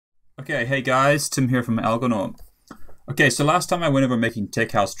Okay, hey guys, Tim here from Algonaut. Okay, so last time I went over making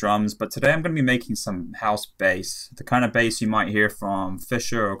tech house drums, but today I'm going to be making some house bass. The kind of bass you might hear from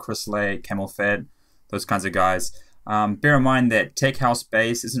Fisher or Chris Lake, Camelphat, those kinds of guys. Bear in mind that tech house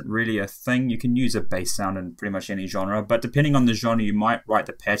bass isn't really a thing. You can use a bass sound in pretty much any genre, but depending on the genre, you might write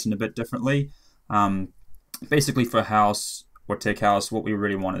the pattern a bit differently. Basically for house or tech house, what we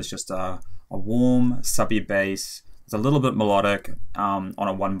really want is just a warm, subby bass. It's a little bit melodic on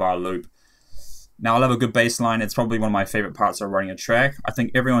a 1-bar loop. Now, I love a good bass line. It's probably one of my favorite parts of writing a track. I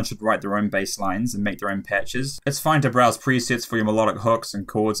think everyone should write their own bass lines and make their own patches. It's fine to browse presets for your melodic hooks and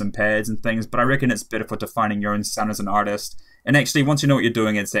chords and pads and things, but I reckon it's better for defining your own sound as an artist. And actually, once you know what you're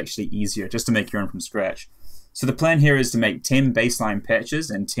doing, it's actually easier just to make your own from scratch. So the plan here is to make 10 bassline patches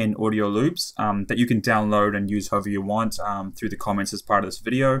and 10 audio loops that you can download and use however you want through the comments as part of this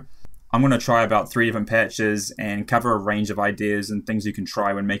video. I'm going to try about 3 different patches and cover a range of ideas and things you can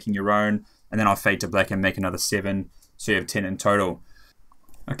try when making your own, and then I'll fade to black and make another 7, so you have 10 in total.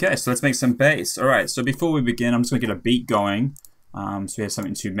 Okay, so let's make some bass. Alright, so before we begin, I'm just going to get a beat going, so we have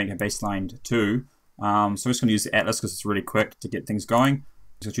something to make a bass line to. So I'm just going to use the Atlas because it's really quick to get things going. I'm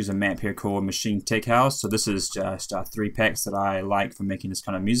just going to choose a map here called Machine Tech House. So this is just 3 packs that I like for making this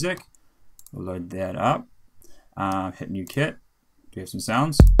kind of music. We'll load that up, hit new kit, do we have some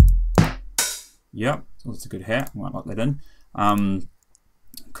sounds? Yep, so that's a good hat. I might lock that in.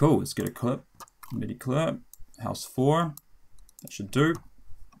 Cool, let's get a clip. MIDI clip, house 4. That should do.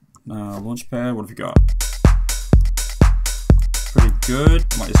 Launchpad, what have we got? Pretty good.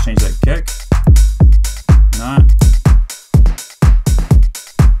 Might just change that kick. Nah.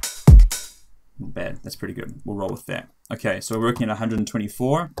 Not bad, that's pretty good. We'll roll with that. Okay, so we're working at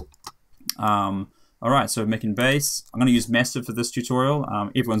 124. Alright, so making bass. I'm going to use massive for this tutorial.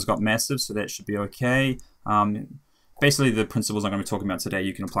 Everyone's got massive, so that should be okay. Basically, the principles I'm going to be talking about today,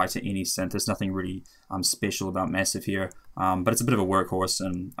 you can apply to any synth. There's nothing really special about massive here, but it's a bit of a workhorse,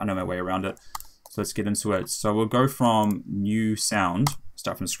 and I know my way around it. So let's get into it. So we'll go from new sound,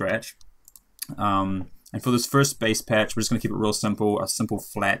 start from scratch. And for this first bass patch, we're just going to keep it real simple, a simple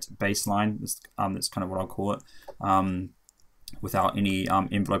flat bass line. That's kind of what I'll call it, without any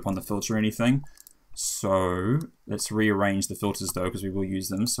envelope on the filter or anything. So let's rearrange the filters though, because we will use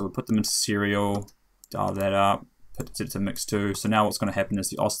them. So we'll put them into serial, dial that up, put it to mix 2. So now what's going to happen is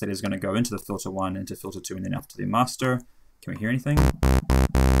the oscillator is going to go into the filter 1, into filter 2, and then after the master. Can we hear anything?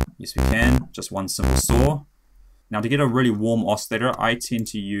 Yes, we can. Just one simple saw. Now to get a really warm oscillator, I tend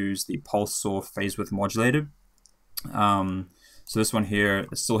to use the pulse saw phase width modulated. So this one here,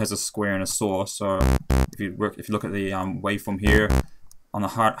 it still has a square and a saw. So if you look at the waveform here, on the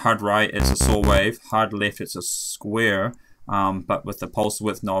hard right, it's a saw wave. Hard left, it's a square. But with the pulse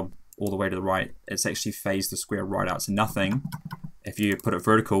width knob all the way to the right, it's actually phased the square right out to nothing. If you put it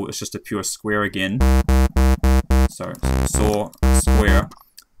vertical, it's just a pure square again. So saw, square.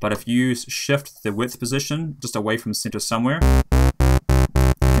 But if you shift the width position just away from center somewhere, you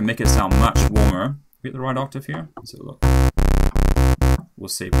can make it sound much warmer. Get the right octave here. Let's have a look. We'll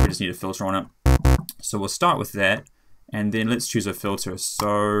see. We just need a filter on it. So we'll start with that. And then let's choose a filter.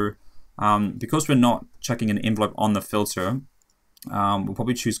 So because we're not chucking an envelope on the filter, we'll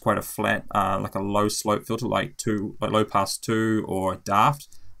probably choose quite a flat, like a low slope filter, like low pass 2 or daft.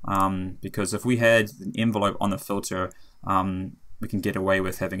 Because if we had an envelope on the filter, we can get away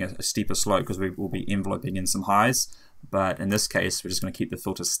with having a steeper slope because we will be enveloping in some highs. But in this case, we're just going to keep the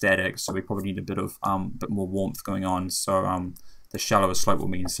filter static, so we probably need a bit more warmth going on. So the shallower slope will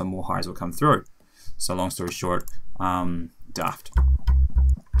mean some more highs will come through. So long story short, daft.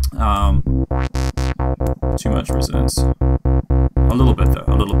 Too much resonance. A little bit though,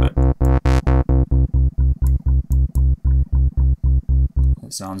 a little bit.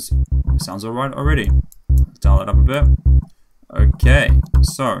 It sounds alright already. Dial it up a bit. Okay,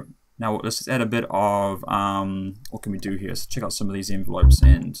 so now let's just add a bit of, what can we do here? So check out some of these envelopes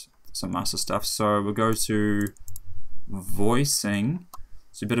and some master stuff. So we'll go to voicing.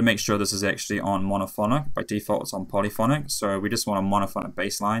 So you better make sure this is actually on monophonic. By default, it's on polyphonic. So we just want a monophonic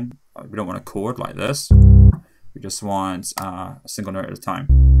bass line. We don't want a chord like this. We just want a single note at a time.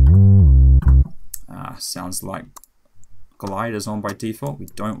 Sounds like glide is on by default. We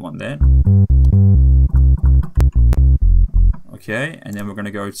don't want that. Okay, and then we're going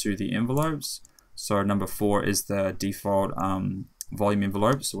to go to the envelopes. So number 4 is the default volume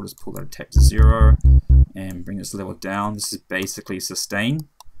envelope. So we'll just pull that tap to 0 and bring this level down. This is basically sustain.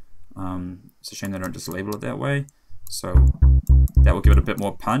 It's a shame they don't just label it that way. So that will give it a bit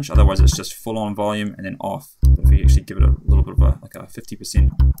more punch. Otherwise, it's just full on volume and then off. But if you actually give it a little bit of a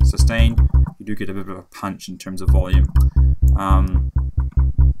 50% sustain, you do get a bit of a punch in terms of volume.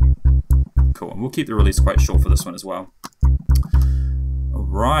 Cool, and we'll keep the release quite short for this one as well.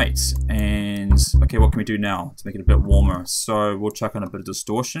 Alright, and okay, what can we do now to make it a bit warmer? So we'll chuck on a bit of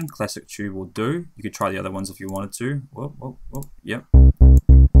distortion. Classic tube will do. You could try the other ones if you wanted to. Whoop, whoop, whoop. Yep.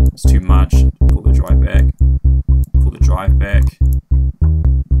 It's too much. Pull the drive back. Pull the drive back.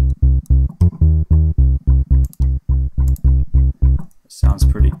 Sounds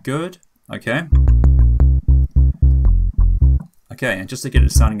pretty good. Okay. Okay, and just to get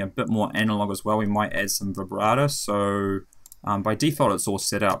it sounding a bit more analog as well, we might add some vibrato. So by default, it's all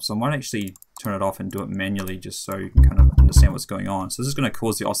set up. So I might actually turn it off and do it manually just so you can kind of understand what's going on. So this is going to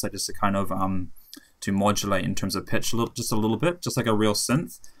cause the oscillators to kind of to modulate in terms of pitch just a little bit, just like a real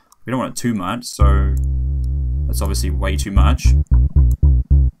synth. We don't want it too much, so that's obviously way too much.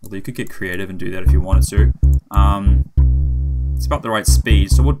 Although you could get creative and do that if you wanted to. It's about the right speed,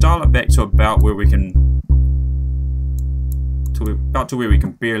 so we'll dial it back to about where we can, about to where we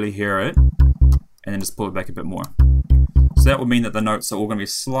can barely hear it, and then just pull it back a bit more. So that would mean that the notes are all going to be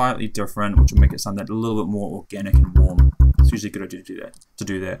slightly different, which will make it sound a little bit more organic and warm. It's usually a good idea to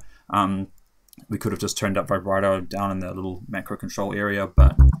do that. We could have just turned up vibrato down in the little macro control area,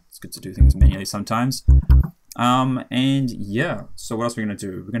 but it's good to do things manually sometimes. And yeah, so what else are we going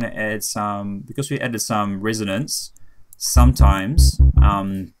to do? We're going to add some, because we added some resonance, sometimes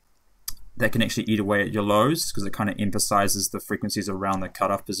that can actually eat away at your lows because it kind of emphasizes the frequencies around the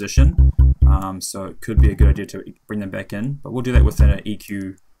cutoff position. So it could be a good idea to bring them back in, but we'll do that within an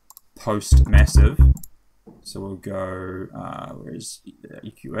EQ post massive. So we'll go, where's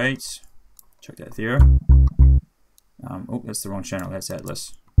EQ8? Check that there. Oh, that's the wrong channel, that's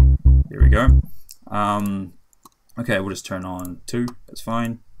Atlas. There we go. Okay, we'll just turn on 2, that's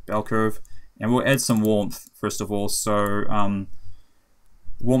fine. Bell curve. And we'll add some warmth, first of all. So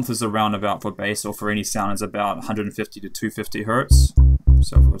warmth is around about, for bass or for any sound, is about 150 to 250 hertz.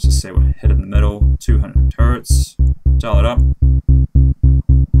 So if we let's just say we'll hit it in the middle, 200 hertz, dial it up.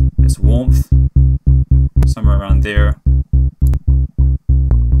 It's warmth, somewhere around there.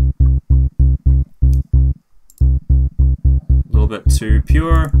 A little bit too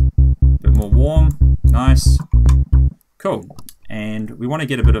pure, a bit more warm, nice, cool. And we want to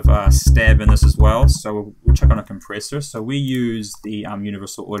get a bit of a stab in this as well, so we'll check on a compressor. So we use the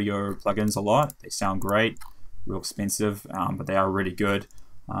Universal Audio plugins a lot. They sound great, real expensive, but they are really good.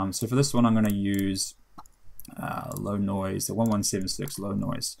 So for this one, I'm going to use low noise, the 1176 low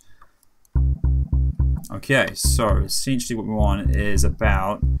noise. Okay, so essentially what we want is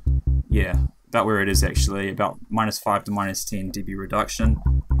about, about where it is actually, about -5 to -10 dB reduction.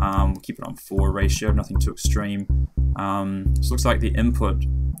 We'll keep it on 4 ratio, nothing too extreme. So it looks like the input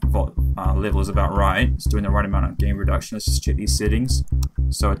level is about right. It's doing the right amount of gain reduction. Let's just check these settings.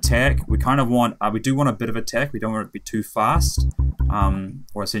 So attack, we kind of want, we do want a bit of attack. We don't want it to be too fast,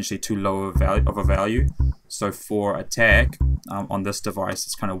 or essentially too low of a value. So for attack on this device,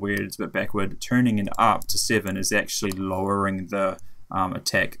 it's kind of weird. It's a bit backward. Turning it up to 7 is actually lowering the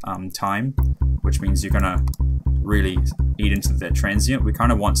attack time, which means you're gonna really eat into that transient. We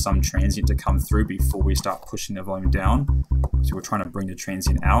kind of want some transient to come through before we start pushing the volume down. So we're trying to bring the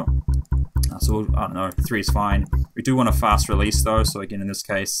transient out. So I don't know, 3 is fine. We do want a fast release though. So again, in this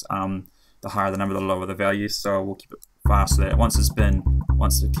case, the higher the number, the lower the value. So we'll keep it fast so that once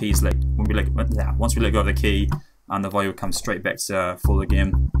the keys once we let go of the key, the volume comes straight back to full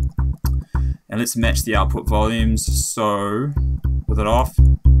again. And let's match the output volumes. So with it off,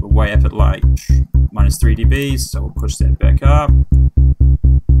 we're way up at like -3 dB, so we'll push that back up.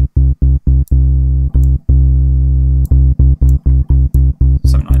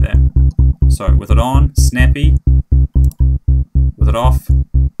 Something like that. So with it on, snappy. With it off,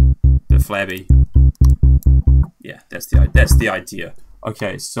 bit flabby. Yeah, that's the idea.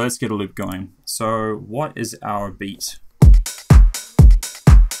 Okay, so let's get a loop going. So what is our beat?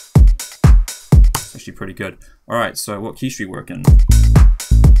 Actually pretty good. All right, so what key should we work in?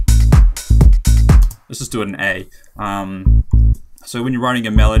 Let's just do it in A. So when you're writing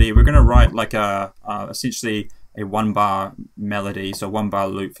a melody, we're going to write like essentially a 1-bar melody, so 1-bar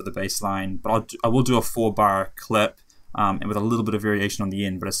loop for the bass line. But I will do a 4-bar clip, and with a little bit of variation on the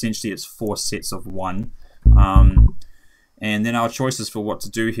end. But essentially, it's 4 sets of 1. And then our choices for what to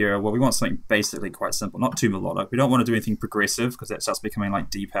do here, well, we want something basically quite simple, not too melodic. We don't want to do anything progressive because that starts becoming like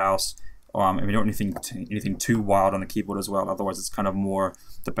deep house. And we don't want anything too wild on the keyboard as well. Otherwise, it's kind of more,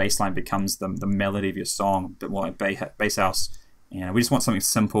 the bass line becomes the melody of your song, a bit more like bass house. And we just want something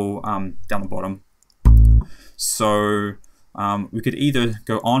simple down the bottom. So we could either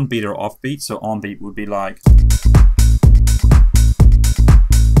go on beat or off beat. So on beat would be like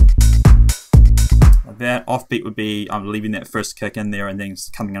that. Offbeat would be leaving that first kick in there and then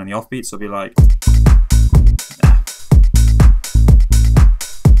coming on the offbeat, so it'll be like.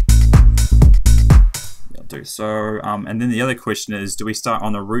 That'll do. So, and then the other question is, do we start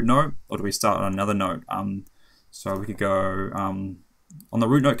on the root note or do we start on another note? So we could go, on the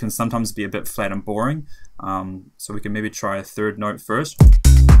root note can sometimes be a bit flat and boring, so we can maybe try a third note first.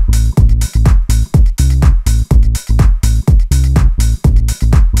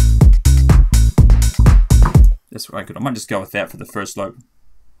 That's right, good. I might just go with that for the first loop.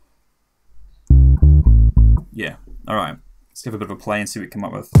 Yeah, alright. Let's give a bit of a play and see what we come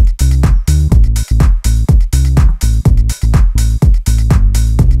up with.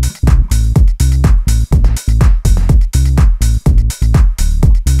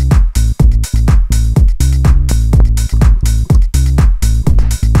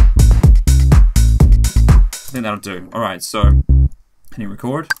 I think that'll do. Alright, so can you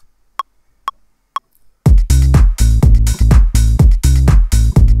record?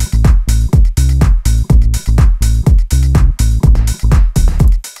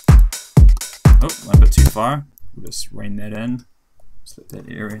 Oh, went a bit too far. We'll just rein that in. Just let that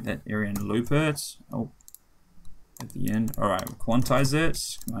area and loop it. Oh, at the end. Alright, we'll quantize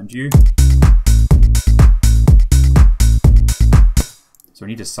it. Command U. So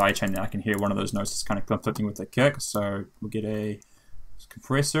we need to sidechain that. I can hear one of those notes is kind of conflicting with the kick, so we'll get a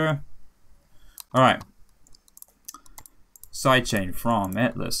compressor. Alright. Sidechain from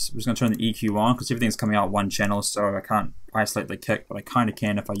Atlas. We're just going to turn the EQ on because everything's coming out one channel, so I can't isolate the kick, but I kind of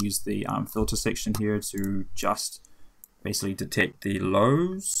can if I use the filter section here to just basically detect the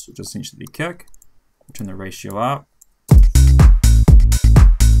lows, which is essentially the kick. We'll turn the ratio up.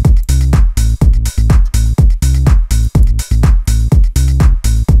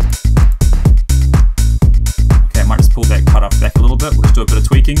 Pull that cut off back a little bit. We'll just do a bit of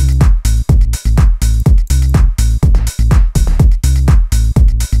tweaking.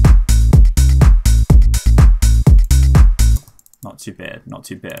 Not too bad, not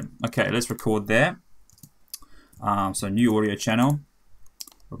too bad. Okay, let's record that. So new audio channel.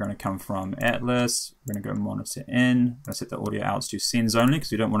 We're going to come from Atlas. We're going to go monitor in. I'm going to set the audio outs to sends only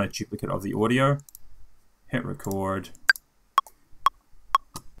because we don't want a duplicate of the audio. Hit record.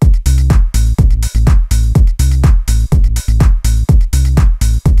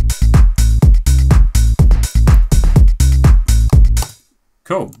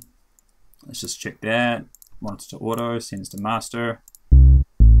 Cool. Let's just check that. Monitor to auto, sends to master.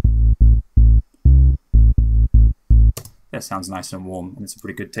 That sounds nice and warm, and it's a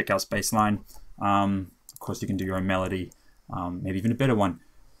pretty good tech house bass line. Of course, you can do your own melody, maybe even a better one.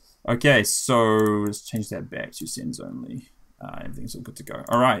 Okay, so let's change that back to sends only. Everything's all good to go.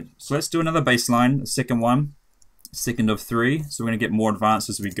 All right, so let's do another bass line, the second one, second of 3. So we're going to get more advanced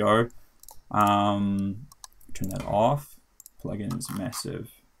as we go. Turn that off. Plugins,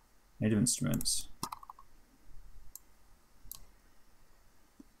 massive, native instruments.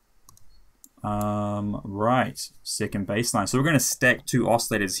 Right, second bass line. So we're going to stack 2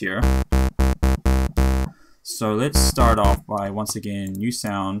 oscillators here. So let's start off by, once again, new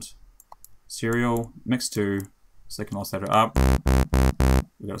sound, serial, mix 2, second oscillator up.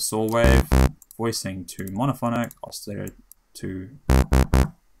 We've got a saw wave, voicing to monophonic, oscillator to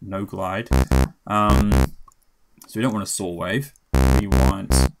no glide. So we don't want a saw wave, we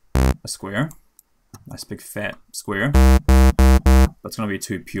want a square, nice big fat square. That's going to be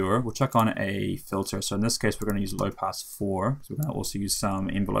too pure. We'll chuck on a filter. So in this case, we're going to use low pass 4. So we're going to also use some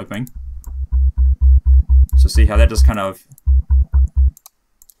enveloping. So see how that just kind of,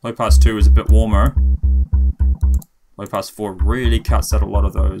 low pass 2 is a bit warmer. Low pass 4 really cuts out a lot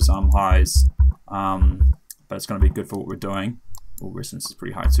of those highs, but it's going to be good for what we're doing. Well, resonance is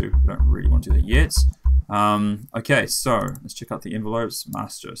pretty high too. We don't really want to do that yet. Okay, so let's check out the envelopes.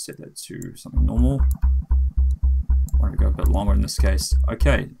 Master, set that to something normal. Why don't we go a bit longer in this case?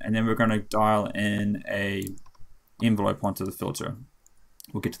 Okay, and then we're going to dial in a envelope onto the filter.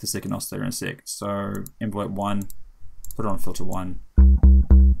 We'll get to the second oscillator in a sec. So envelope 1, put it on filter 1.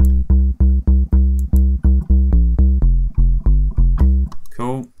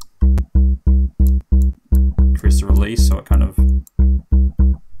 Cool. Increase the release so it kind of,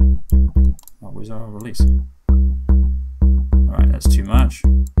 oh, where's our release? Alright, that's too much.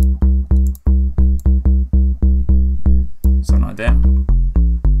 Something like that.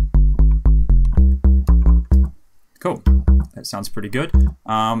 Cool. That sounds pretty good.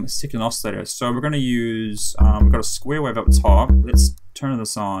 Second oscillator. So we're going to use, we've got a square wave up top. Let's turn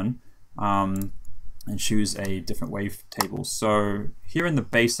this on and choose a different wave table. So here in the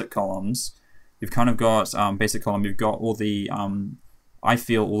basic columns, you've kind of got basic column, you've got all the I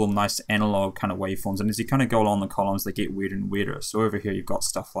feel all the nice analog kind of waveforms, and as you kind of go along the columns, they get weirder and weirder. So over here you've got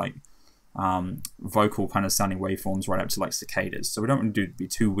stuff like vocal kind of sounding waveforms right up to like cicadas. So we don't want to be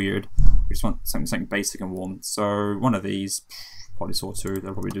too weird. We just want something basic and warm. So one of these, probably sawtooth,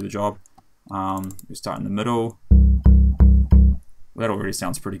 that'll probably do the job. We start in the middle. That already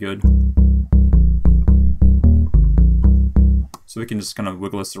sounds pretty good. So we can just kind of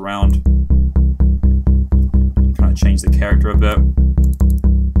wiggle this around, kind of change the character a bit.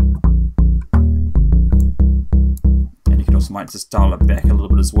 And you can also might just dial it back a little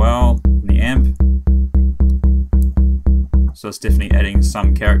bit as well in the amp. So it's definitely adding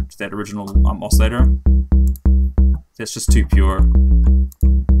some character to that original oscillator. That's just too pure.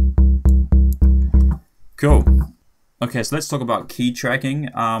 Cool. Okay, so let's talk about key tracking.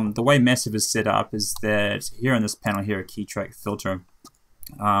 The way Massive is set up is that here in this panel here, a key track filter.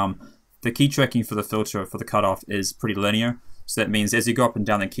 The key tracking for the filter for the cutoff is pretty linear. So that means as you go up and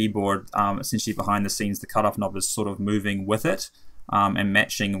down the keyboard, essentially behind the scenes, the cutoff knob is sort of moving with it and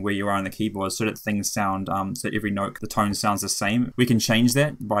matching where you are on the keyboard so that things sound, so every note, the tone sounds the same. We can change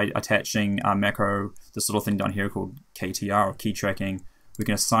that by attaching a macro, this little thing down here called KTR or key tracking. We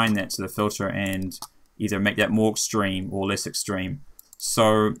can assign that to the filter and either make that more extreme or less extreme.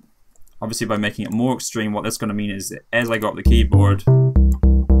 So obviously by making it more extreme, what that's going to mean is that as I go up the keyboard,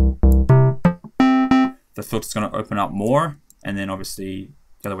 the filter's going to open up more, and then obviously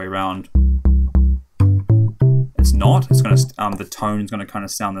the other way around, it's not. It's going to the tone is going to kind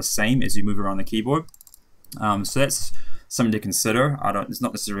of sound the same as you move around the keyboard. So that's something to consider. It's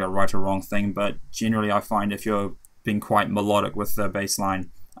not necessarily a right or wrong thing, but generally I find if you're being quite melodic with the bass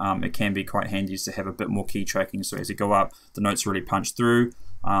line, it can be quite handy to have a bit more key tracking, so as you go up, the notes really punch through.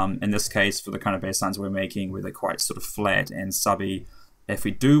 In this case, for the kind of bass lines we're making, where they're quite sort of flat and subby, if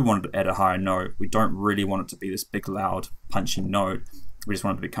we do want to add a higher note, we don't really want it to be this big, loud, punching note. We just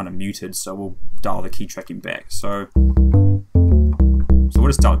want it to be kind of muted, so we'll dial the key tracking back. So we'll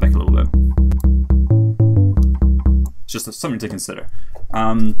just dial it back a little bit. It's just something to consider.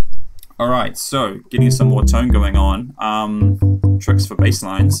 Alright, so getting some more tone going on, tricks for bass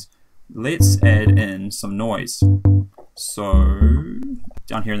lines. Let's add in some noise. So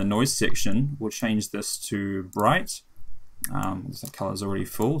down here in the noise section, we'll change this to bright. The color is already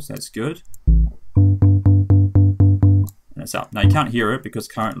full, so that's good. And it's up. Now you can't hear it because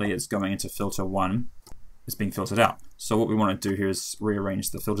currently it's going into filter 1. It's being filtered out. So what we want to do here is rearrange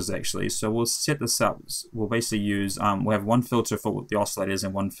the filters actually. So we'll set this up. We'll basically use, we'll have one filter for the oscillators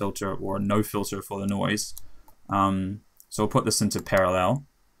and one filter or no filter for the noise. So we'll put this into parallel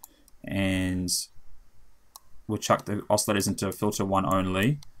and we'll chuck the oscillators into filter 1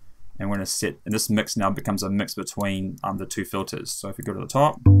 only. And we're going to set, and this mix now becomes a mix between the two filters. So if we go to the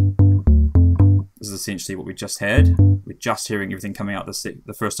top, this is essentially what we just had. We're just hearing everything coming out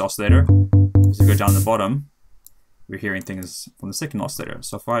the first oscillator. As we go down the bottom, we're hearing things from the second oscillator.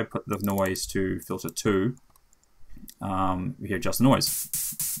 So if I put the noise to filter 2, we hear just the noise.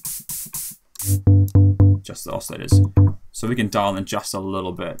 Just the oscillators. So we can dial in just a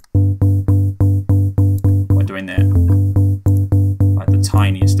little bit by doing that. Like the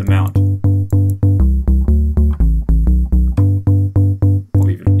tiniest amount.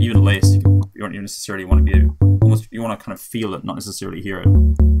 Or even less. You don't even necessarily want to be almost, you want to kind of feel it, not necessarily hear it.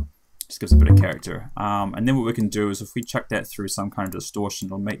 Just gives a bit of character. And then what we can do is if we chuck that through some kind of distortion,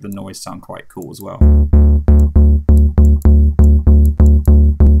 it'll make the noise sound quite cool as well.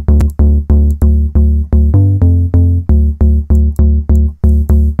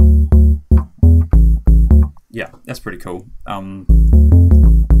 Yeah, that's pretty cool.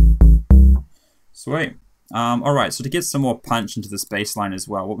 Sweet. Alright, so to get some more punch into this bass line as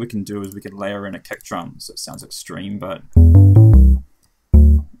well, what we can do is we can layer in a kick drum. So it sounds extreme, but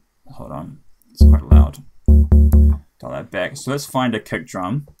hold on, it's quite loud. Dial that back. So let's find a kick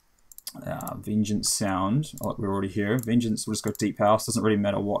drum. Vengeance sound, like we're already here. Vengeance, we'll just go deep house, doesn't really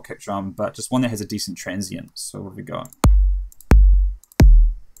matter what kick drum, but just one that has a decent transient. So what have we got?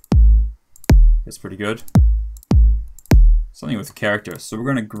 That's pretty good. Something with character. So we're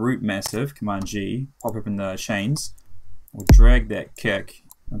going to group Massive, Command G, pop open the chains. We'll drag that kick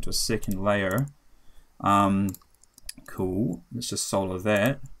into a second layer. Cool. Let's just solo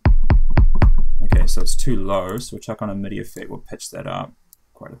that. Okay, so it's too low, so we'll chuck on a MIDI effect. We'll pitch that up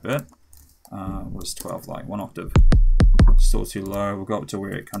quite a bit. What is 12 like? 1 octave. Still too low. We'll go up to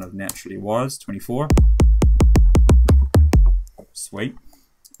where it kind of naturally was, 24. Sweet.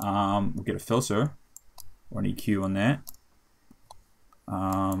 We'll get a filter or an EQ on that.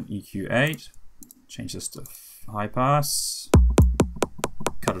 EQ 8, change this to high pass,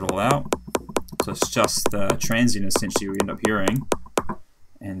 cut it all out. So it's just the transient essentially we end up hearing.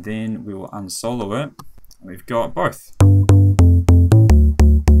 and then we will unsolo it. We've got both.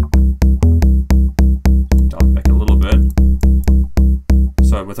 Dial it back a little bit.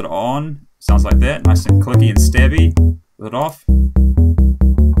 So with it on, sounds like that, nice and clicky and stabby. With it off,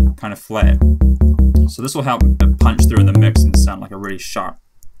 kind of flat. So this will help punch through in the mix and sound like a really sharp,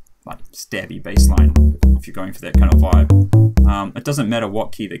 like stabby bass line if you're going for that kind of vibe. It doesn't matter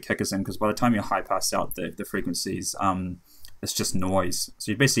what key the kick is in, because by the time you high pass out the frequencies, it's just noise.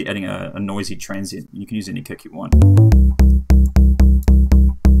 So you're basically adding a noisy transient. You can use any kick you want.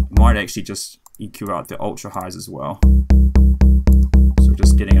 You might actually just EQ out the ultra highs as well. So we're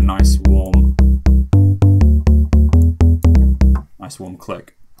just getting a nice warm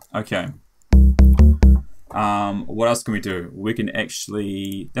click. Okay. What else can we do? We can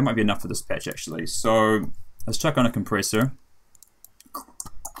actually, that might be enough for this patch actually. So let's check on a compressor.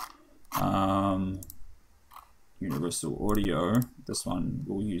 Universal Audio. This one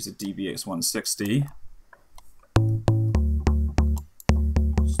we'll use a DBX160.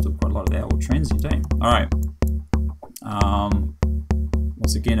 Still quite a lot of that will transient, eh? Alright.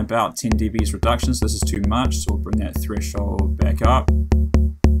 Once again, about 10 dBs reduction, so this is too much, so we'll bring that threshold back up.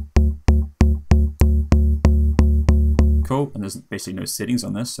 Cool, and there's basically no settings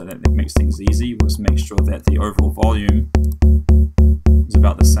on this, so that makes things easy. We'll just make sure that the overall volume is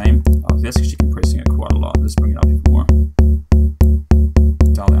about the same. Oh, that's actually compressing it quite a lot. Let's bring it up even more.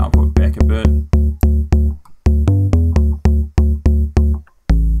 Dial the output back a bit.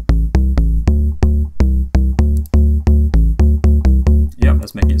 Yep,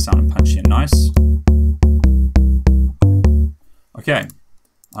 that's making it sound punchy and nice. Okay,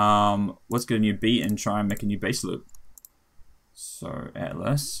 let's get a new beat and try and make a new bass loop. So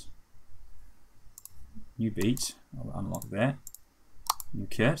Atlas, new beat, I'll unlock that, new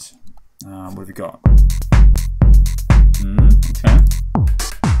kit, what have we got? Okay.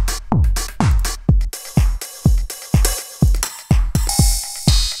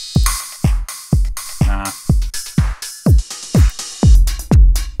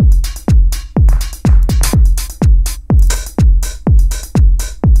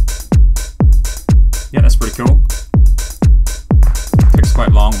 Yeah, that's pretty cool. Pick's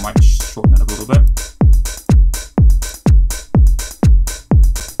quite long, might shorten it a little bit.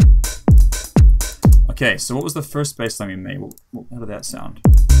 Okay, so what was the first bass line we made? How did that sound?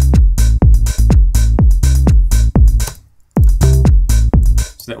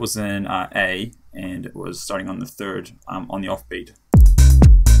 So that was in A, and it was starting on the third on the offbeat.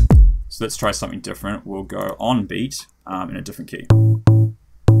 So let's try something different. We'll go on beat in a different key.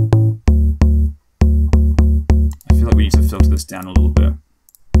 I feel like we need to filter this down a little bit.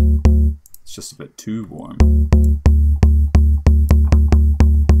 It's just a bit too warm.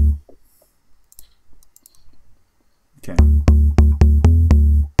 Okay.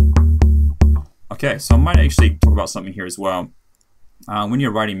 Okay, so I might actually talk about something here as well. When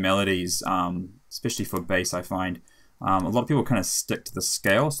you're writing melodies, especially for bass, I find a lot of people kind of stick to the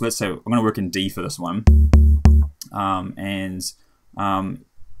scale. So let's say I'm going to work in D for this one.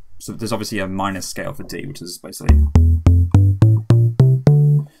 So there's obviously a minor scale for D, which is basically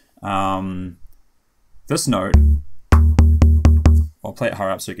this note. I'll play it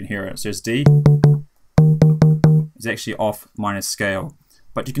higher up so you can hear it. So it's D. It's actually off minor scale,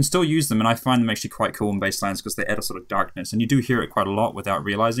 but you can still use them, and I find them actually quite cool in bass lines because they add a sort of darkness, and you do hear it quite a lot without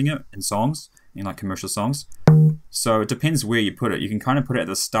realizing it in songs, in like commercial songs. So it depends where you put it. You can kind of put it at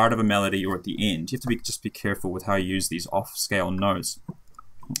the start of a melody or at the end. You have to just be careful with how you use these off-scale notes.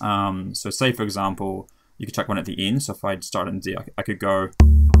 So say for example, you could chuck one at the end. So if I start in D, I could go.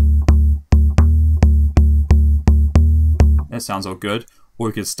 That sounds all good. Or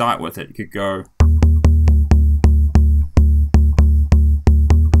you could start with it. You could go.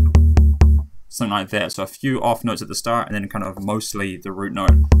 Something like that. So a few off notes at the start, and then kind of mostly the root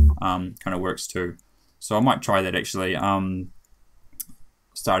note kind of works too. So I might try that actually,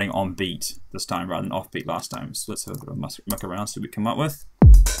 starting on beat this time rather than off beat last time. So let's have a bit of a muck around, see what we come up with.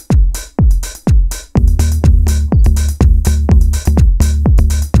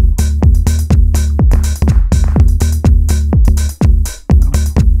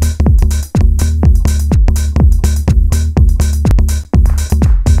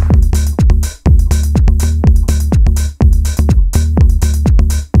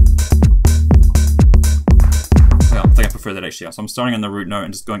 That actually, so I'm starting on the root note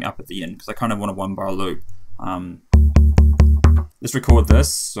and just going up at the end because I kind of want a one bar loop. Let's record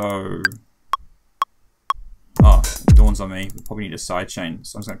this. So, it dawns on me, we probably need a sidechain.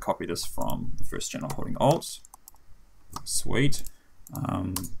 So I'm just going to copy this from the first channel holding Alt. Sweet.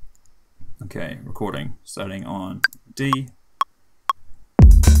 Okay, recording starting on D.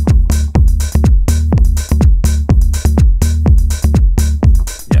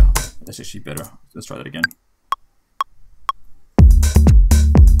 That's actually better. Let's try that again.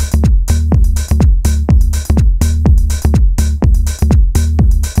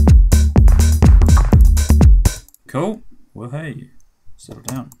 Cool. Well, hey, settle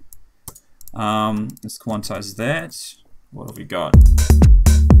down. Let's quantize that. What have we got?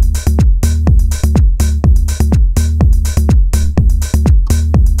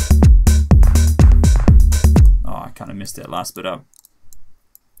 Oh, I kind of messed that last bit up.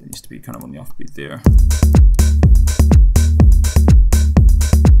 It needs to be kind of on the offbeat there.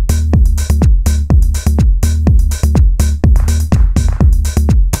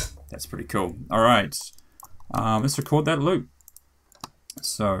 That's pretty cool. All right. Let's record that loop.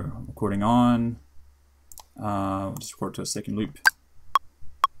 So, recording on. We'll just record to a second loop.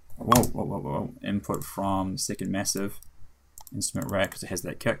 Whoa, whoa, whoa, whoa. Input from second massive instrument rack because it has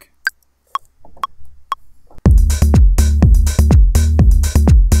that kick.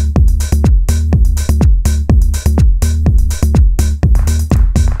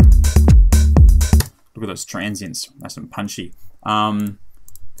 Look at those transients, nice and punchy.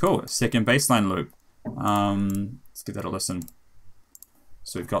 Cool, second bassline loop. Let's give that a listen.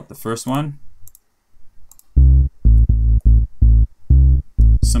 So we've got the first one.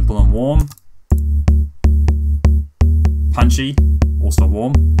 Simple and warm. Punchy, also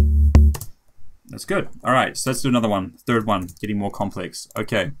warm. That's good. All right, so let's do another one. Third one, getting more complex.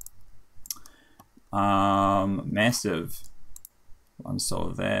 Okay. Massive.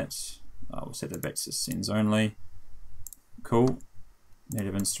 Unsolve that. We'll set that back to sends only. Cool.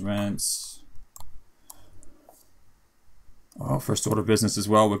 Native instruments. Oh, first order of business as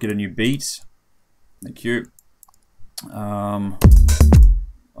well. We'll get a new beat. Thank you. Oh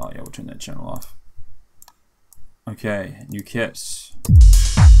yeah, we'll turn that channel off. Okay, new kits.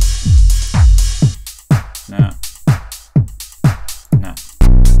 Nah. Nah.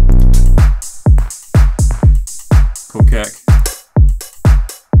 Cool kick.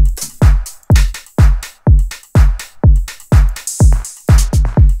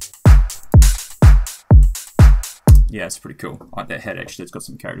 Yeah, it's pretty cool. I like that head actually, it's got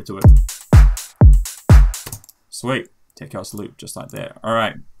some character to it. Sweet. Tech house loop, just like that.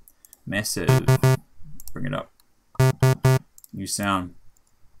 Alright. Massive. Bring it up. New sound.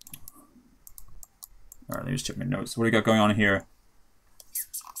 Alright, let me just check my notes. What do we got going on here?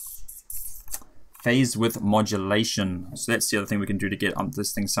 Phase width modulation. So that's the other thing we can do to get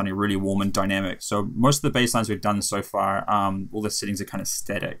this thing sounding really warm and dynamic. So most of the bass lines we've done so far, all the settings are kind of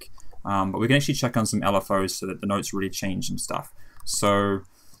static. But we can actually check on some LFOs so that the notes really change and stuff. So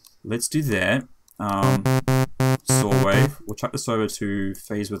let's do that. Saw wave. We'll chuck this over to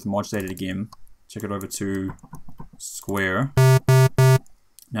phase width modulated again. Check it over to square.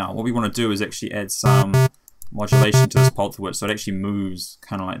 Now what we want to do is actually add some modulation to this pulse width so it actually moves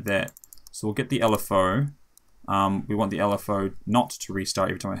kind of like that. So we'll get the LFO. We want the LFO not to restart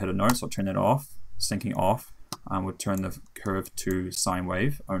every time I hit a note, so I'll turn that off, syncing off. We'll turn the curve to sine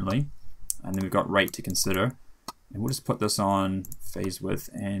wave only, and then we've got rate to consider, and we'll just put this on phase width.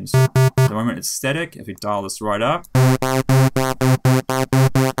 And so at the moment it's static. If we dial this right up,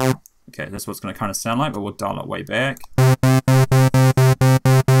 okay, that's what it's going to kind of sound like, but we'll dial it way back.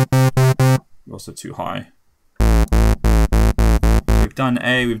 We're also too high. We've done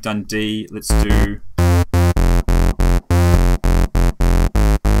A, we've done D. Let's do.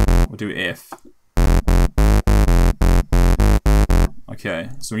 We'll do F. Okay,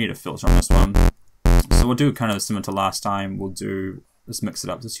 so we need a filter on this one. So we'll do kind of similar to last time. We'll do, let's mix it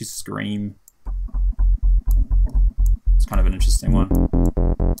up. Let's use Scream. It's kind of an interesting one.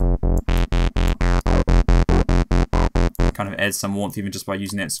 Kind of adds some warmth even just by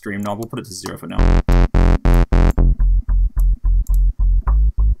using that Scream knob. We'll put it to 0 for now.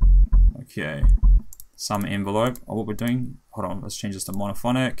 Okay, some envelope. Oh, what we're doing, hold on, let's change this to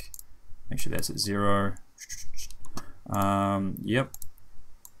monophonic. Make sure that's at 0. Yep.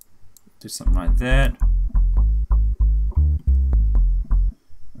 Do something like that.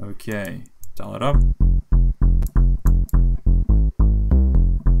 Okay, dial it up.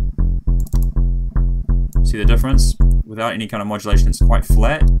 See the difference? Without any kind of modulation, it's quite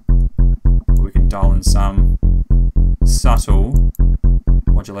flat. But we can dial in some subtle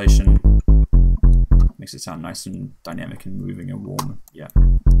modulation. Makes it sound nice and dynamic and moving and warm. Yeah.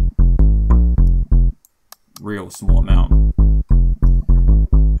 Real small amount.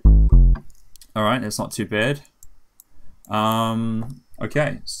 Alright, that's not too bad.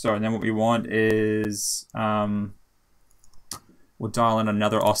 Okay, so then what we want is we'll dial in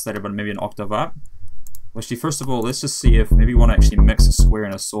another oscillator, but maybe an octave up. Actually, first of all, let's just see if maybe we want to actually mix a square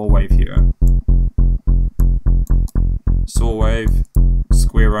and a saw wave here. Saw wave,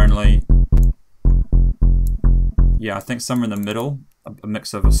 square only. Yeah, I think somewhere in the middle, a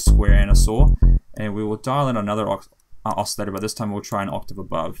mix of a square and a saw. And we will dial in another oscillator, but this time we'll try an octave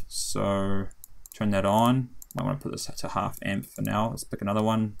above. So turn that on. I want to put this to half amp for now. Let's pick another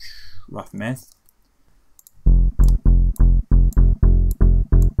one. Rough math.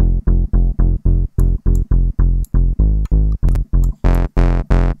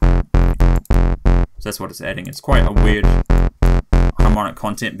 So that's what it's adding. It's quite a weird harmonic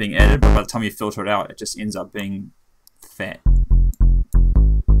content being added, but by the time you filter it out, it just ends up being phat.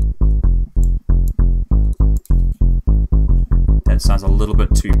 That sounds a little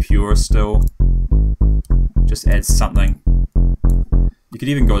bit too pure still. Just adds something. You could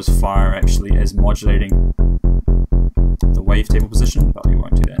even go as far actually as modulating the wavetable position, but we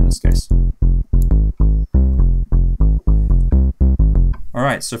won't do that in this case.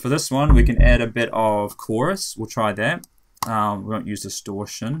 Alright, so for this one we can add a bit of chorus. We'll try that. We won't use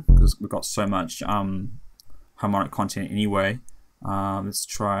distortion because we've got so much harmonic content anyway. Let's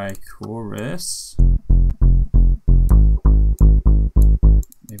try chorus.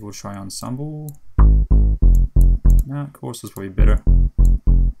 Maybe we'll try ensemble. No, chorus is probably better.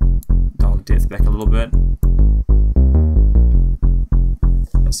 Dial the depth back a little bit.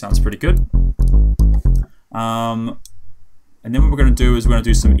 That sounds pretty good. And then what we're going to do is we're going to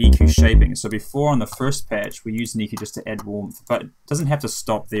do some EQ shaping. So before on the first patch we used an EQ just to add warmth, but it doesn't have to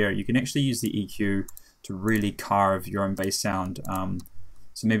stop there. You can actually use the EQ to really carve your own bass sound.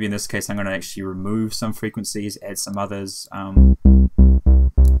 So maybe in this case I'm going to actually remove some frequencies, add some others.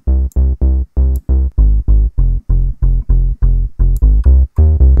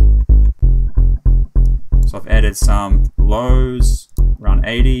 So I've added some lows around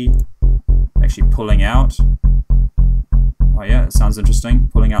 80, actually pulling out. Oh yeah, it sounds interesting.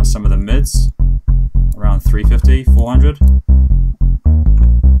 Pulling out some of the mids around 350, 400.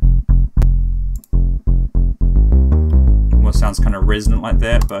 Almost sounds kind of resonant like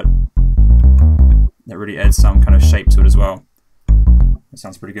that, but that really adds some kind of shape to it as well. It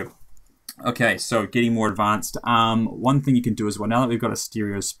sounds pretty good. Okay, so getting more advanced. One thing you can do as well, now that we've got a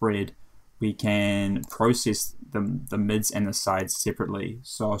stereo spread, we can process the mids and the sides separately.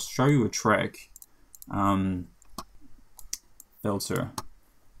 So I'll show you a trick. Filter.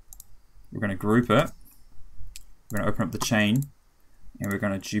 We're going to group it. We're going to open up the chain and we're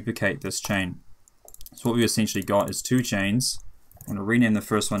going to duplicate this chain. So what we essentially got is two chains. I'm going to rename the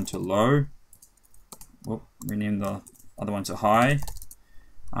first one to low. Whoop, rename the other one to high.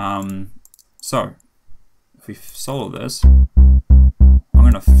 So if we solo this, I'm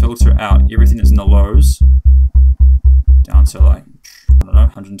going to filter out everything that's in the lows down to like, I don't know,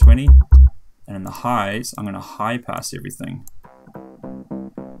 120. And in the highs, I'm going to high pass everything.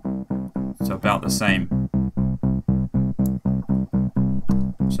 So about the same.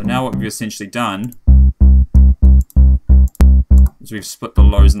 So now what we've essentially done is we've split the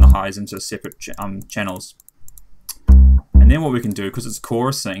lows and the highs into separate channels. And then what we can do, because it's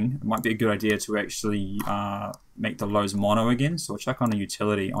chorusing, it might be a good idea to actually make the lows mono again. So we'll check on a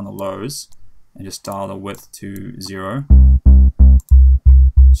utility on the lows and just dial the width to 0.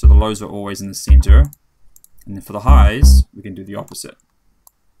 So the lows are always in the center. And then for the highs, we can do the opposite.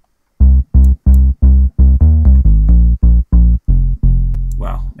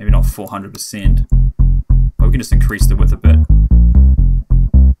 Wow, maybe not 400%, but we can just increase the width a bit.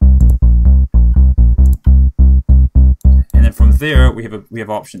 And then from there, we have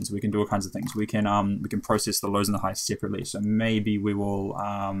options. We can do all kinds of things. We can process the lows and the highs separately. So maybe we will,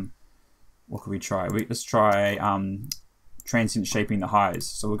 what can we try? Let's try transient shaping the highs.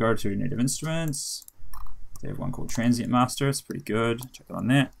 So we'll go to native instruments. They have one called Transient Master. It's pretty good. Check it on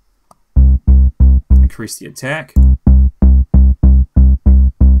that. Increase the attack.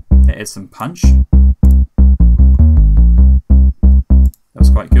 That adds some punch. That's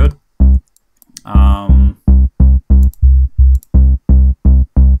quite good. Might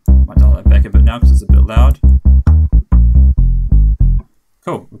dial that back a bit now because it's a bit loud.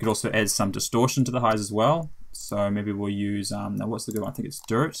 Cool. We could also add some distortion to the highs as well. So maybe we'll use, now what's the good one? I think it's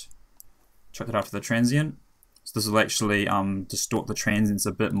Dirt. Check that after the transient. So this will actually distort the transients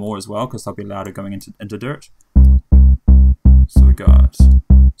a bit more as well because they'll be louder going into Dirt. So we got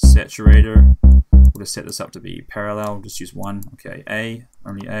Saturator. We'll just set this up to be parallel. We'll just use one. Okay, A,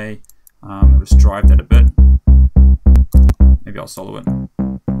 only A. We'll just drive that a bit. Maybe I'll solo it.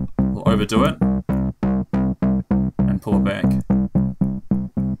 We'll overdo it and pull it back.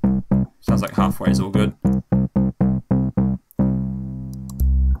 Sounds like halfway is all good.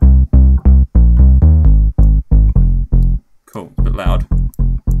 Cool, a bit loud.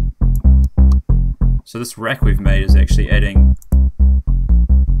 So this rack we've made is actually adding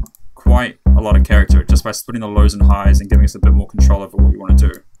a lot of character just by splitting the lows and highs and giving us a bit more control over what we want to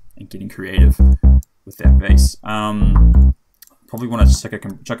do and getting creative with that bass. Probably want to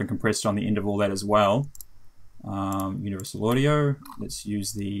chuck a compressor on the end of all that as well. Universal audio. Let's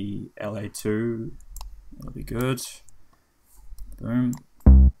use the LA2. That'll be good. Boom.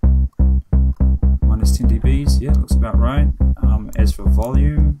 Minus 10 dBs. Yeah, looks about right. As for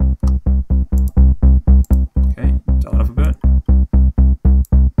volume, okay, dial it up a bit.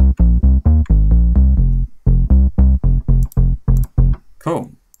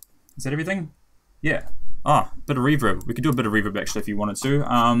 Cool. Is that everything? Yeah. Bit of reverb. We could do a bit of reverb actually if you wanted to.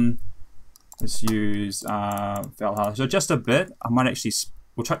 Let's use Valhalla. So just a bit. I might actually,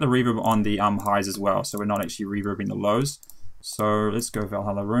 we'll chuck the reverb on the highs as well, so we're not actually reverbing the lows. So let's go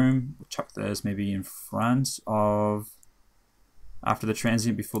Valhalla room. We'll chuck this maybe in front of, after the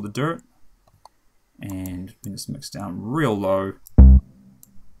transient, before the dirt. And bring this mix down real low.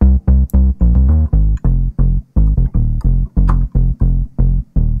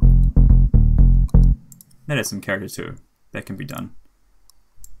 That has some character too. That can be done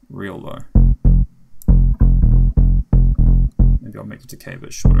real low. Maybe I'll make the decay a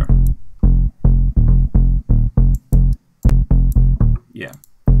bit shorter. Yeah.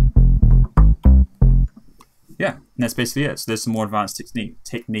 Yeah, and that's basically it. So there's some more advanced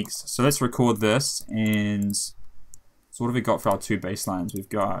techniques. So let's record this, and so what have we got for our two bass lines? We've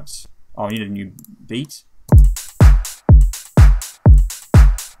got, oh, we need a new beat.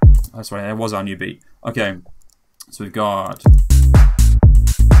 That's right, that was our new beat. Okay, so we've got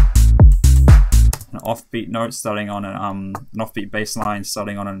an offbeat note starting on an offbeat bass line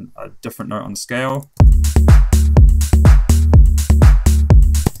starting on a different note on the scale.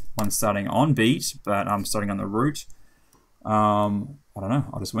 One starting on beat, but I'm starting on the root. I don't know,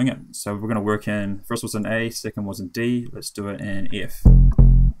 I'll just wing it. So we're gonna work in, first was in A, second was in D, let's do it in F.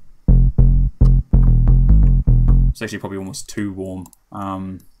 It's actually probably almost too warm,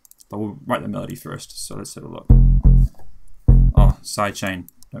 but we'll write the melody first, so let's have a look. Oh, sidechain,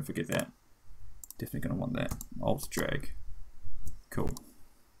 don't forget that. Definitely gonna want that. Alt drag, cool.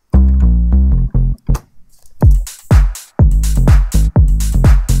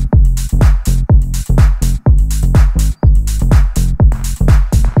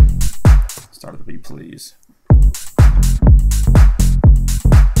 Start the beat, please.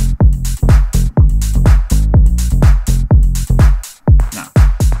 Now,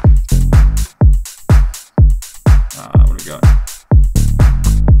 what do we got?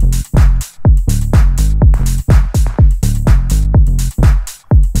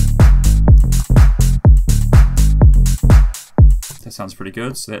 That sounds pretty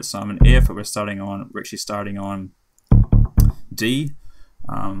good. So that's an F, but we're actually starting on D.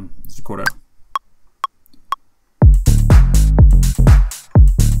 Let's record it.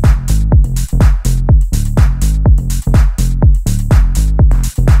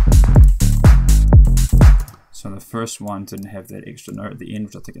 So the first one didn't have that extra note at the end,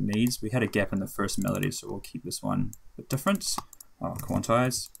 which I think it needs. We had a gap in the first melody, so we'll keep this one a bit different.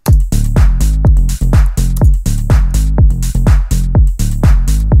 Quantize.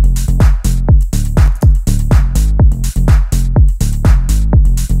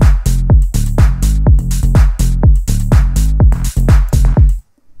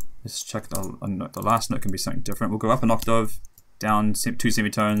 Let's check the last note can be something different. We'll go up an octave, down 2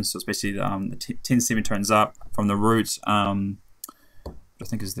 semitones, so it's basically the 10 semitones up from the root, which I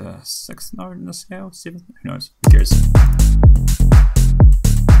think is the 6th note in the scale, 7th, who knows, who cares.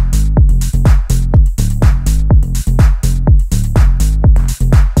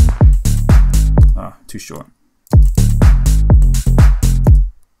 Too short.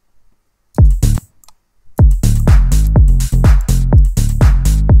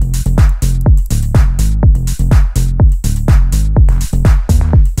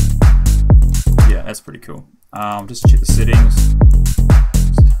 That's pretty cool. Just check the settings.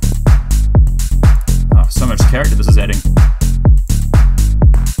 Oh, so much character this is adding.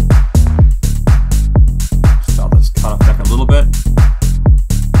 Start this cut off back a little bit.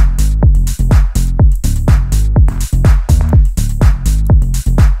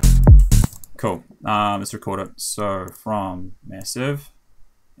 Cool. Let's record it. So from massive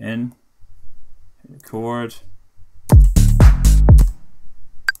in, record.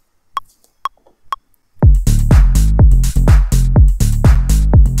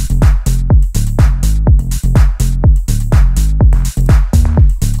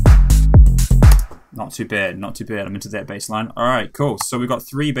 Not too bad, not too bad. I'm into that bass line. All right, cool. So we've got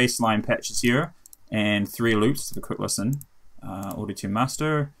 3 bass line patches here and 3 loops. Have a quick listen. Audio to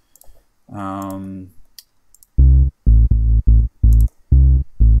master. I'm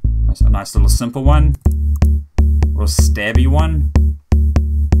nice little simple one, or a stabby one,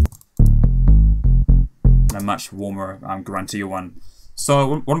 and a much warmer, gruntier one.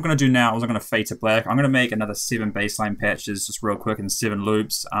 So what I'm going to do now is I'm going to fade to black. I'm going to make another 7 bassline patches just real quick and 7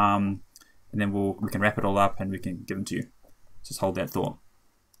 loops, and then we can wrap it all up and we can give them to you. Just hold that thought.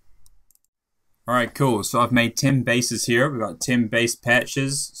 Alright, cool. So I've made 10 basses here. We've got 10 bass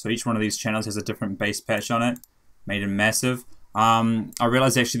patches. So each one of these channels has a different bass patch on it. Made it massive. I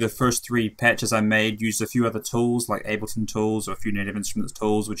realized actually the first 3 patches I made used a few other tools like Ableton tools or a few Native Instruments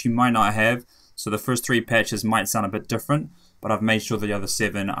tools, which you might not have. So the first 3 patches might sound a bit different, but I've made sure the other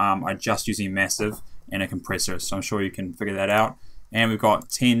 7 are just using massive and a compressor. So I'm sure you can figure that out. And we've got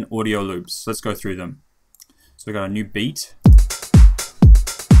 10 audio loops. So let's go through them. So we've got a new beat.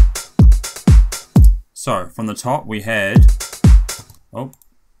 So from the top we had, oh,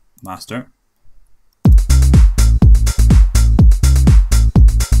 master.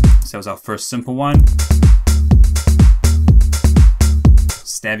 So that was our first simple one.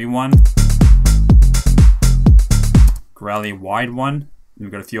 Stabby one. Growly wide one. And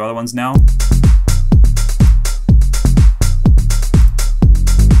we've got a few other ones now.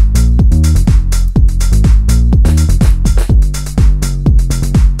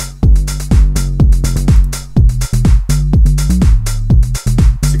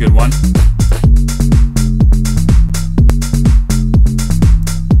 It's a good one.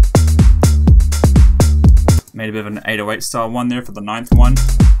 Made a bit of an 808 style one there for the 9th one.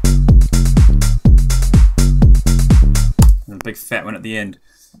 And a big fat one at the end.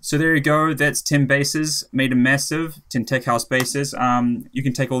 So there you go, that's 10 basses, made them massive, 10 tech house basses. You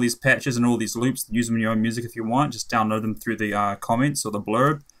can take all these patches and all these loops, use them in your own music if you want. Just download them through the comments or the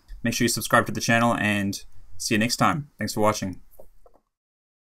blurb. Make sure you subscribe to the channel and see you next time. Thanks for watching.